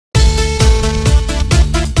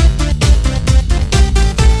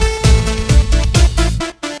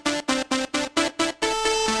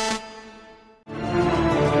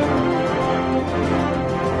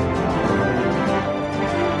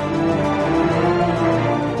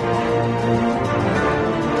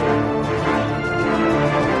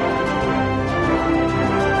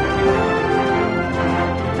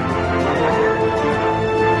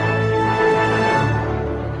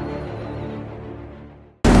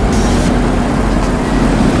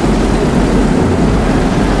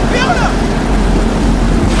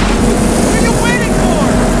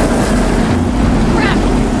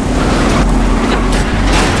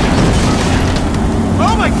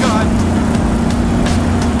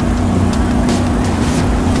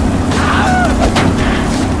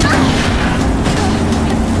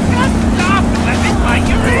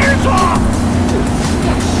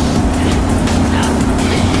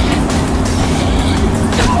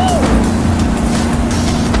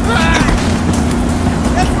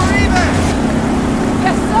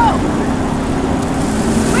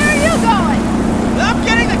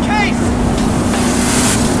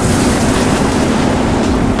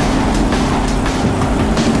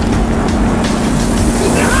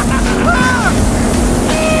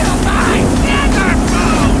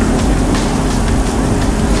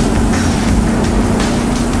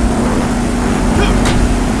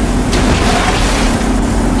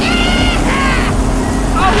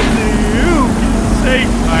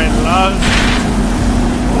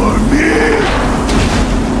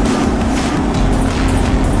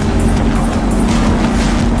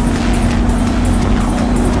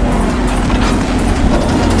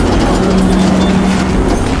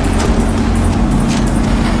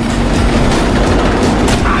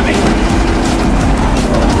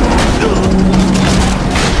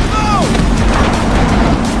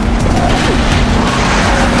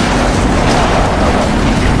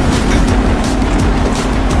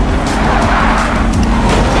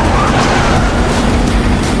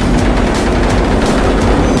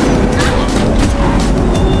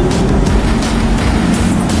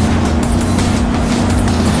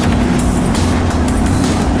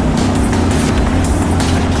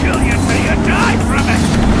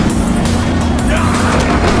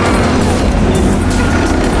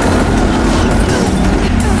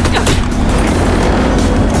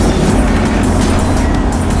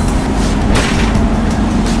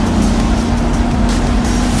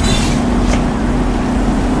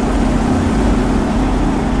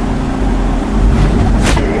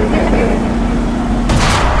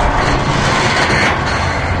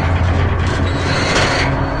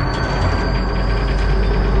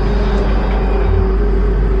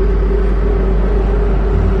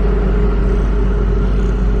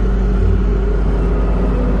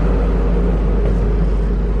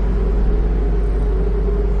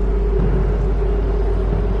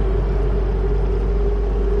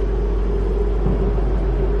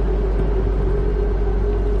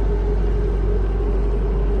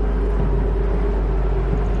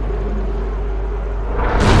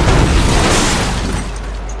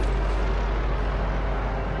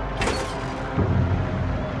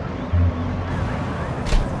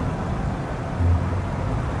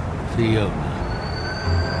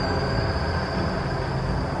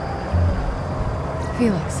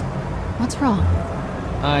Felix, what's wrong?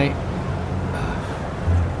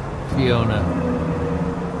 Fiona.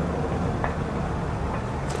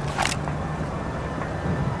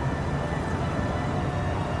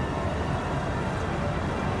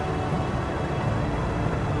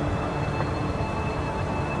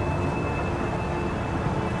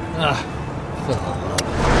 For the love.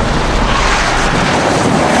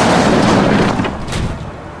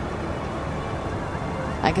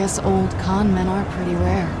 I guess old con men are pretty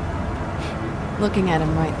rare. Looking at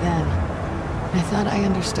him right then, I thought I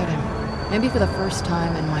understood him. Maybe for the first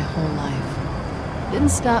time in my whole life. Didn't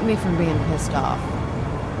stop me from being pissed off.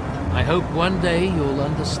 I hope one day you'll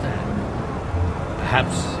understand.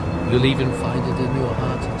 Perhaps you'll even find it in your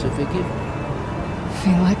heart to forgive me.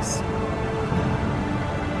 Felix?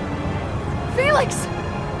 Felix!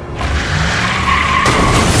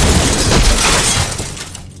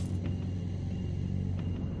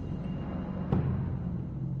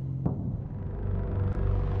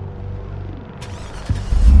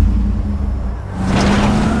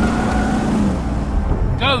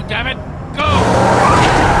 Go, damn it! Go!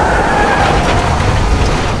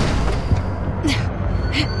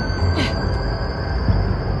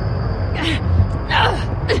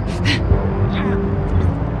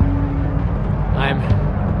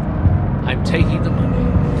 I'm taking the money.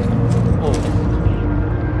 All of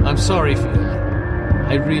it. I'm sorry, Fiona.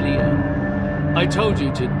 I really am. I told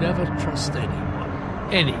you to never trust anyone.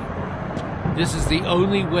 Anyone. This is the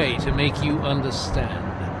only way to make you understand.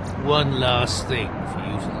 One last thing for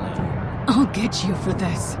you to learn. I'll get you for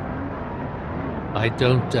this. I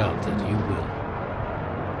don't doubt that you will.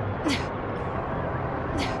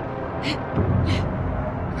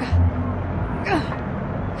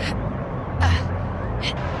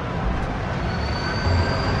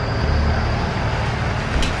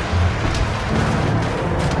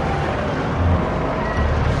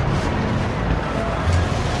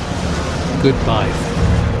 Goodbye,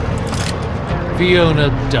 Fiona,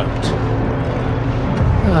 don't.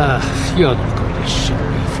 You're not going to show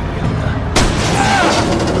me, Fiona.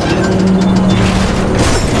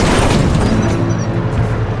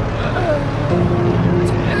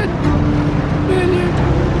 10 million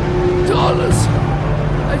dollars.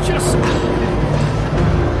 I just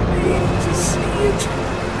need to see it.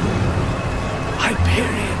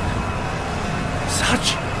 Hyperion. Such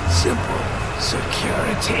simple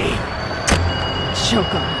security.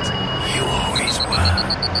 Choke on it. You always were,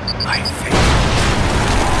 I think.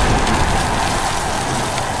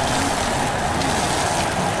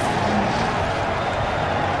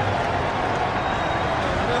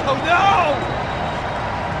 Oh no!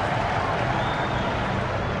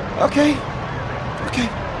 Okay.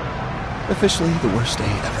 Officially the worst day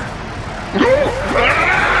ever.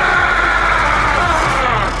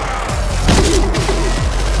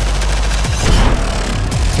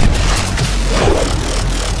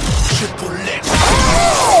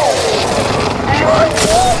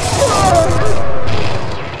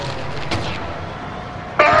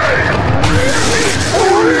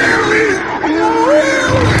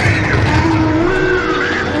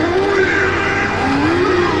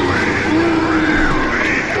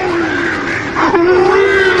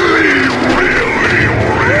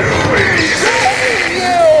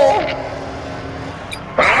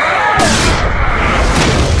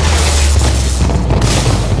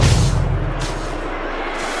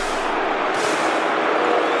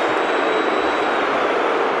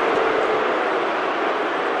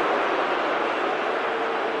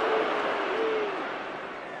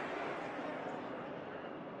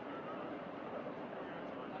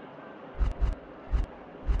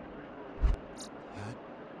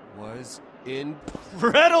 Was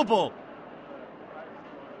incredible!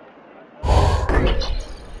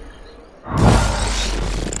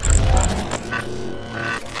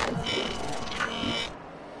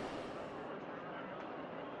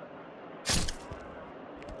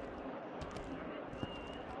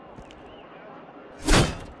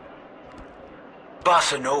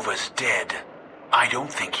 Bossa Nova's dead. I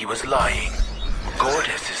don't think he was lying.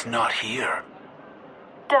 Gortys is not here.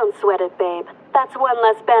 Don't sweat it, babe. That's one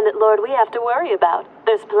less bandit lord we have to worry about.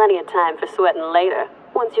 There's plenty of time for sweating later,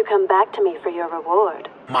 once you come back to me for your reward.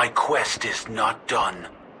 My quest is not done.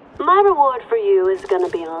 My reward for you is gonna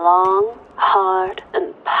be long, hard,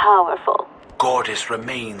 and powerful. Gortys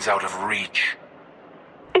remains out of reach.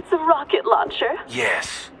 It's a rocket launcher.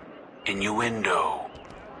 Yes. Innuendo.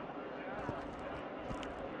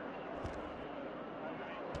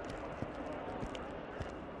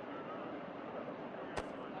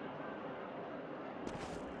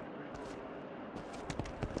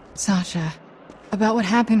 Sasha, about what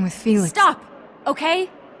happened with Felix. Stop! okay?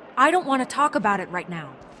 I don't want to talk about it right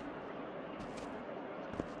now.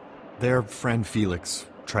 Their friend Felix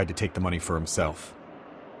tried to take the money for himself.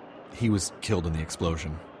 He was killed in the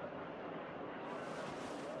explosion.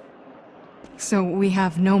 So we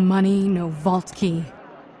have no money, no vault key,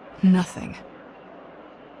 nothing.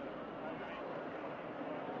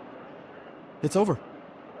 It's over.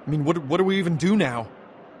 I mean, what do we even do now?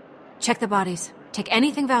 Check the bodies. Take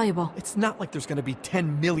anything valuable. It's not like there's gonna be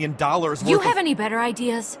 $10 million worth You have any better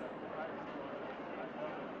ideas?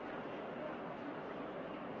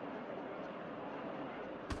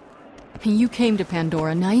 You came to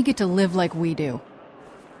Pandora, now you get to live like we do.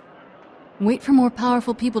 Wait for more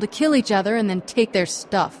powerful people to kill each other and then take their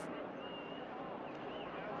stuff.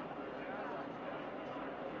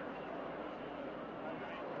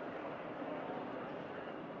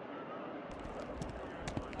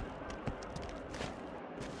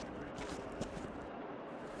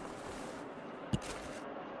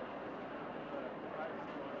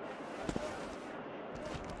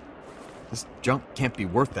 This junk can't be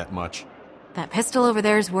worth that much. That pistol over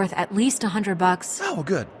there is worth at least $100. Oh,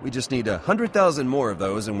 good. We just need 100,000 more of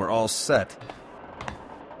those and we're all set.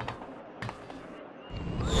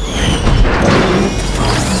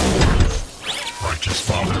 Righteous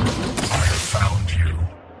Father, I have found you.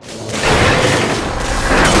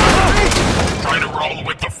 Try to roll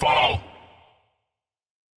with the fall.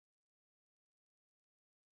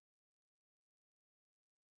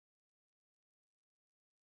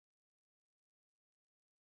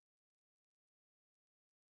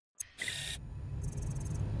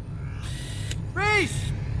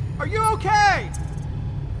 Reese! Are you okay?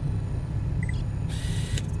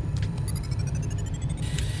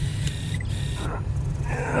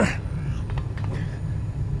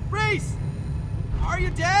 Reese! Are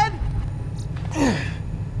you dead?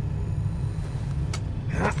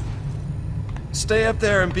 Stay up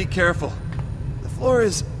there and be careful. The floor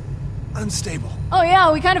is unstable. Oh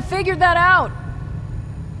yeah, we kind of figured that out.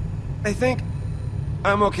 I think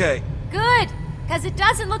I'm okay. Good, because it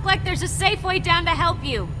doesn't look like there's a safe way down to help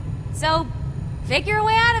you. So, figure a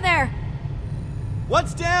way out of there.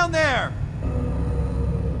 What's down there?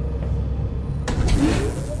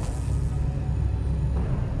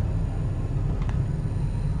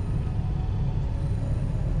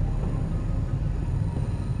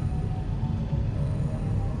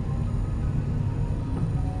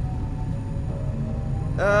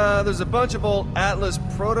 There's a bunch of old Atlas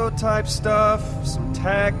prototype stuff, some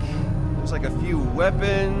tech, there's like a few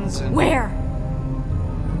weapons and... Where?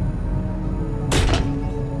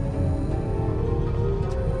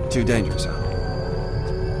 Too dangerous, huh?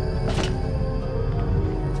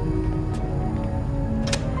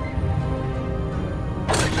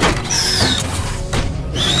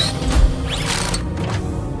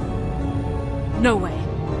 No way.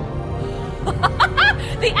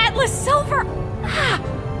 The Atlas Silver! Ah,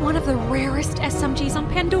 one of the rarest SMGs on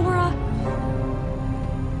Pandora.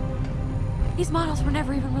 These models were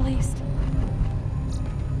never even released.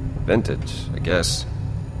 Vintage, I guess.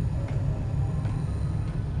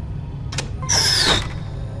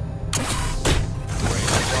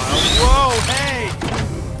 Whoa, hey!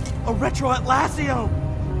 A retro Atlasio!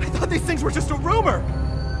 I thought these things were just a rumor!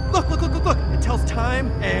 Look! It tells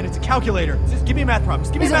time, and it's a calculator. Just give me a math problem.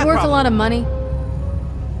 Just give me a Is math it worth problem. a lot of money?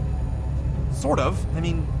 Sort of. I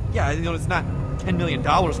mean, yeah, it's not $10 million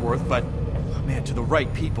worth, but, oh man, to the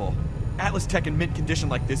right people. Atlas tech in mint condition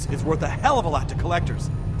like this is worth a hell of a lot to collectors.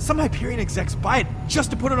 Some Hyperion execs buy it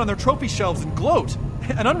just to put it on their trophy shelves and gloat.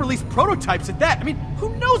 And unreleased prototypes at that. I mean,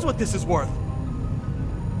 who knows what this is worth?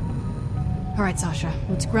 All right, Sasha,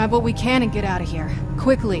 let's grab what we can and get out of here.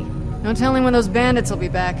 Quickly. No telling when those bandits will be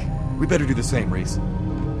back. We better do the same, Reese.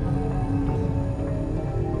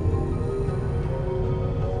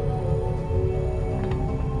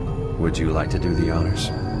 Would you like to do the honors?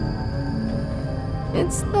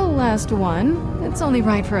 It's the last one. It's only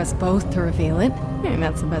right for us both to reveal it. I mean,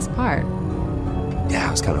 that's the best part. Yeah,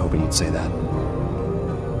 I was kind of hoping you'd say that.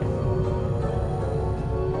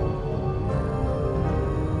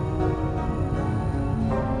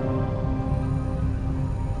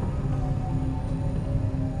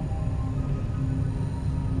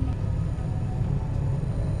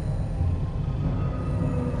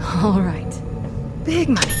 All right. Big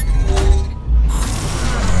money.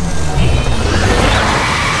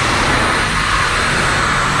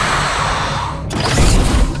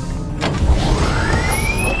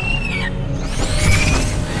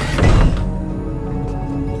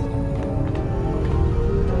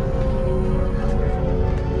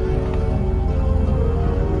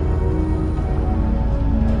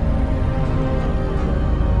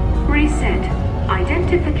 Reset.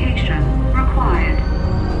 Identification required.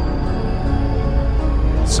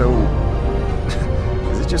 So,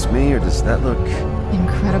 is it just me, or does that look...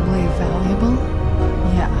 Incredibly valuable?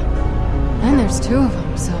 Yeah. And there's two of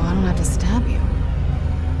them, so I don't have to stab you.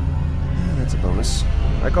 Yeah, that's a bonus.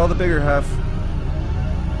 I call the bigger half.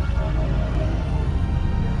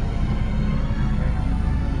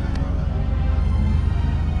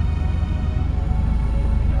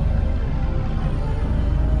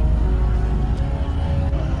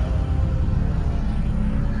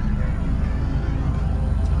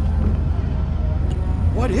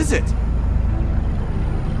 What is it?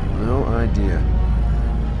 No idea.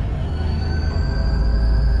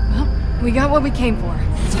 Well, we got what we came for,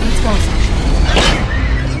 so let's go, Sasha.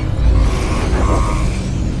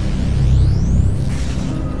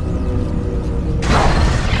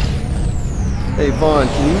 Hey, Vaughn,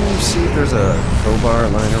 can you see if there's a crowbar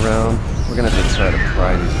lying around? We're gonna have to try to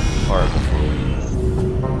pry these apart before we...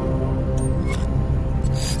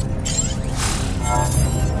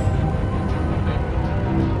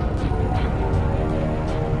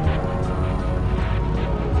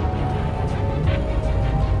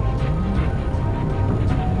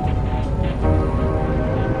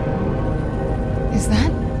 Is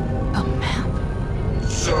that a map?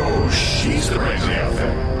 So she's the crazy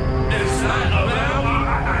outfit. Is that a map?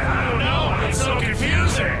 I don't know. It's so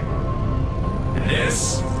confusing.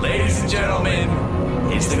 This, ladies and gentlemen,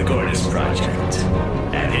 is the Gortys Project.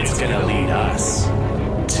 And it's gonna lead us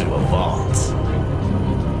to a vault.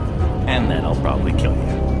 And then I'll probably kill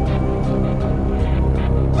you.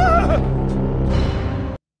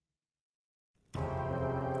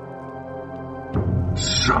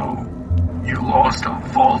 So, you lost a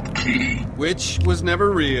vault key, Which was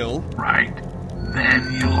never real. right?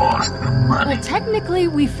 Then you lost the money. Well, technically,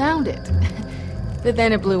 we found it. But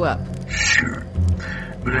then it blew up. Sure.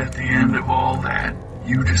 But at the end of all that,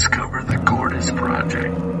 you discover the Gortys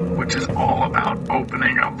Project, which is all about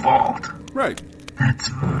opening a vault. Right. That's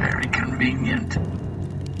very convenient.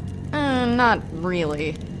 Not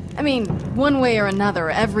really. I mean, one way or another,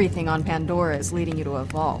 everything on Pandora is leading you to a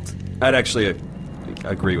vault. I'd actually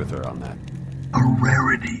agree with her on that. A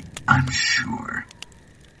rarity, I'm sure.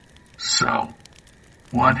 So,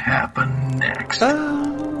 what happened next?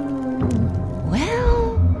 Well...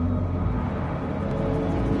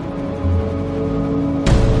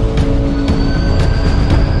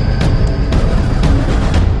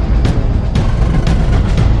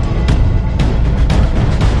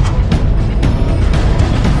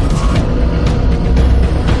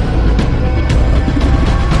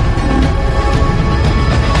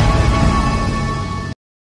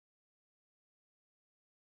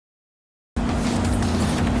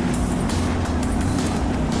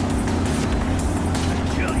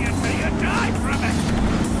 Kill you till you die from it.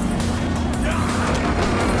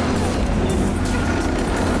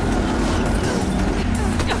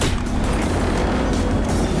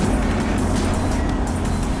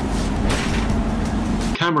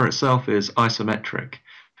 The camera itself is isometric,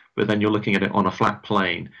 but then you're looking at it on a flat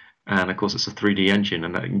plane, and of course it's a 3D engine,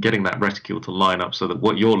 and getting that reticule to line up so that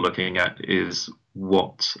what you're looking at is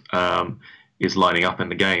what is lining up in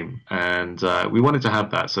the game. And we wanted to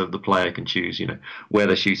have that so that the player can choose, where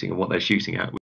they're shooting and what they're shooting at.